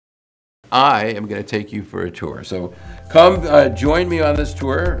I am going to take you for a tour. So come join me on this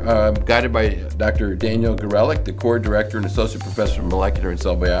tour, guided by Dr. Daniel Gorelick, the Core Director and Associate Professor of Molecular and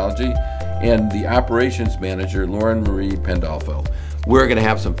Cell Biology, and the Operations Manager, Lauren Marie Pandolfo. We're going to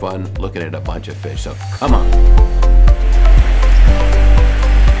have some fun looking at a bunch of fish, so come on.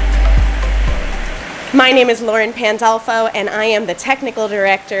 My name is Lauren Pandolfo, and I am the Technical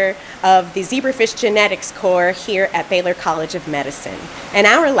Director of the Zebrafish Genetics Core here at Baylor College of Medicine. And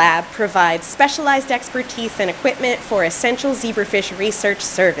our lab provides specialized expertise and equipment for essential zebrafish research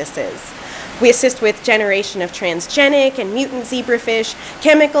services. We assist with generation of transgenic and mutant zebrafish,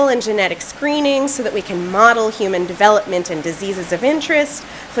 chemical and genetic screening so that we can model human development and diseases of interest,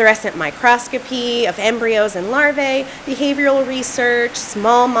 fluorescent microscopy of embryos and larvae, behavioral research,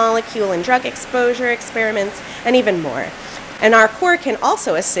 small molecule and drug exposure experiments, and even more. And our core can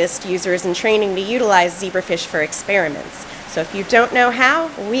also assist users in training to utilize zebrafish for experiments. So if you don't know how,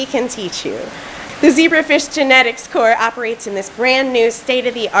 we can teach you. The Zebrafish Genetics Core operates in this brand new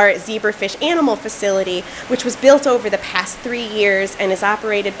state-of-the-art zebrafish animal facility, which was built over the past 3 years and is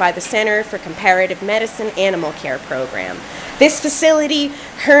operated by the Center for Comparative Medicine Animal Care Program. This facility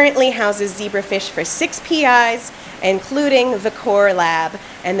currently houses zebrafish for 6 PIs, including the core lab,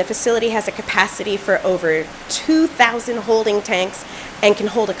 and the facility has a capacity for over 2,000 holding tanks and can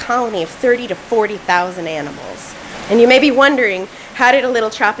hold a colony of 30,000 to 40,000 animals. And you may be wondering, how did a little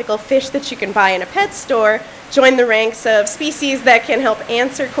tropical fish that you can buy in a pet store join the ranks of species that can help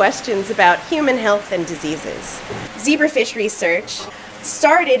answer questions about human health and diseases? Zebrafish research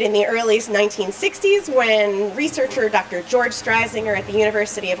started in the early 1960s when researcher Dr. George Streisinger at the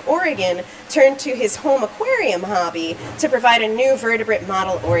University of Oregon turned to his home aquarium hobby to provide a new vertebrate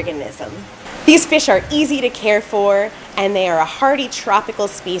model organism. These fish are easy to care for, and they are a hardy tropical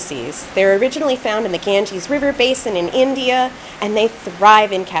species. They're originally found in the Ganges River Basin in India, and they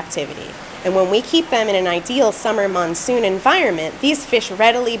thrive in captivity. And when we keep them in an ideal summer monsoon environment, these fish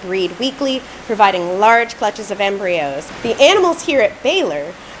readily breed weekly, providing large clutches of embryos. The animals here at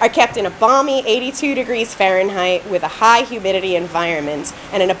Baylor are kept in a balmy 82 degrees Fahrenheit with a high humidity environment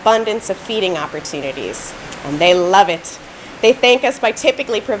and an abundance of feeding opportunities. And they love it. They thank us by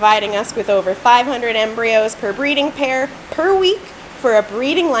typically providing us with over 500 embryos per breeding pair per week for a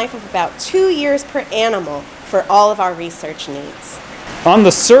breeding life of about 2 years per animal for all of our research needs. On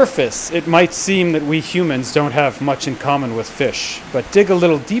the surface, it might seem that we humans don't have much in common with fish, but dig a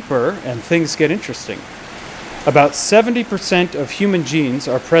little deeper and things get interesting. About 70% of human genes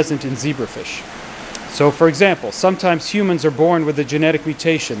are present in zebrafish. So, for example, sometimes humans are born with a genetic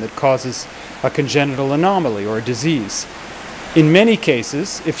mutation that causes a congenital anomaly or a disease. In many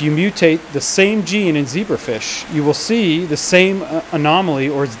cases, if you mutate the same gene in zebrafish, you will see the same anomaly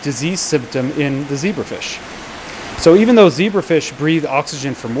or disease symptom in the zebrafish. So even though zebrafish breathe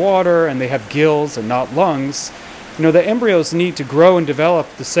oxygen from water and they have gills and not lungs, the embryos need to grow and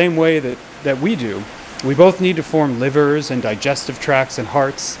develop the same way that we do. We both need to form livers and digestive tracts and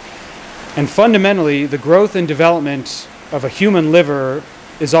hearts. And fundamentally, the growth and development of a human liver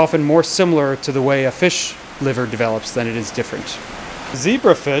is often more similar to the way a fish liver develops than it is different.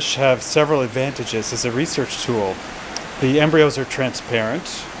 Zebrafish have several advantages as a research tool. The embryos are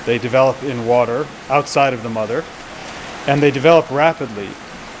transparent, they develop in water outside of the mother, and they develop rapidly.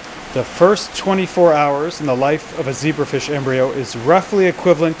 The first 24 hours in the life of a zebrafish embryo is roughly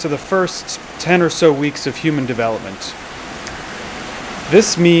equivalent to the first 10 or so weeks of human development.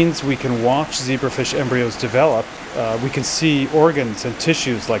 This means we can watch zebrafish embryos develop. We can see organs and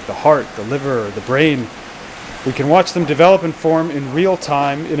tissues like the heart, the liver, the brain. We can watch them develop and form in real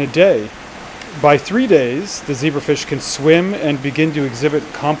time in a day. By 3 days, the zebrafish can swim and begin to exhibit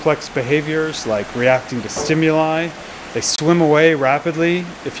complex behaviors like reacting to stimuli. They swim away rapidly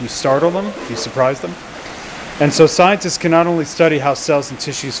if you startle them, if you surprise them. And so scientists can not only study how cells and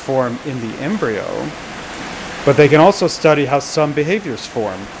tissues form in the embryo, but they can also study how some behaviors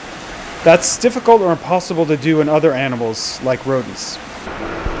form. That's difficult or impossible to do in other animals like rodents.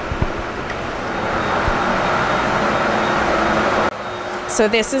 So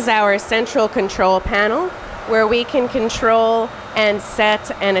this is our central control panel where we can control and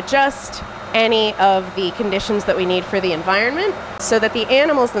set and adjust any of the conditions that we need for the environment so that the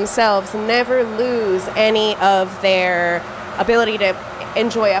animals themselves never lose any of their ability to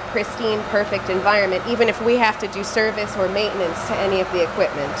enjoy a pristine, perfect environment, even if we have to do service or maintenance to any of the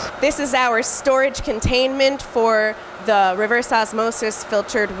equipment. This is our storage containment for the reverse osmosis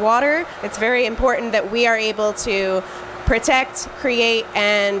filtered water. It's very important that we are able to protect, create,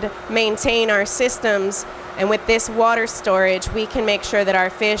 and maintain our systems. And with this water storage, we can make sure that our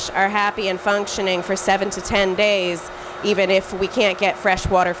fish are happy and functioning for 7 to 10 days even if we can't get fresh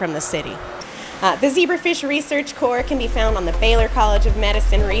water from the city. The Zebrafish Research Core can be found on the Baylor College of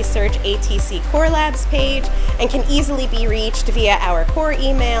Medicine Research ATC Core Labs page and can easily be reached via our core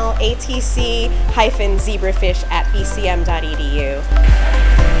email, atc-zebrafish@bcm.edu.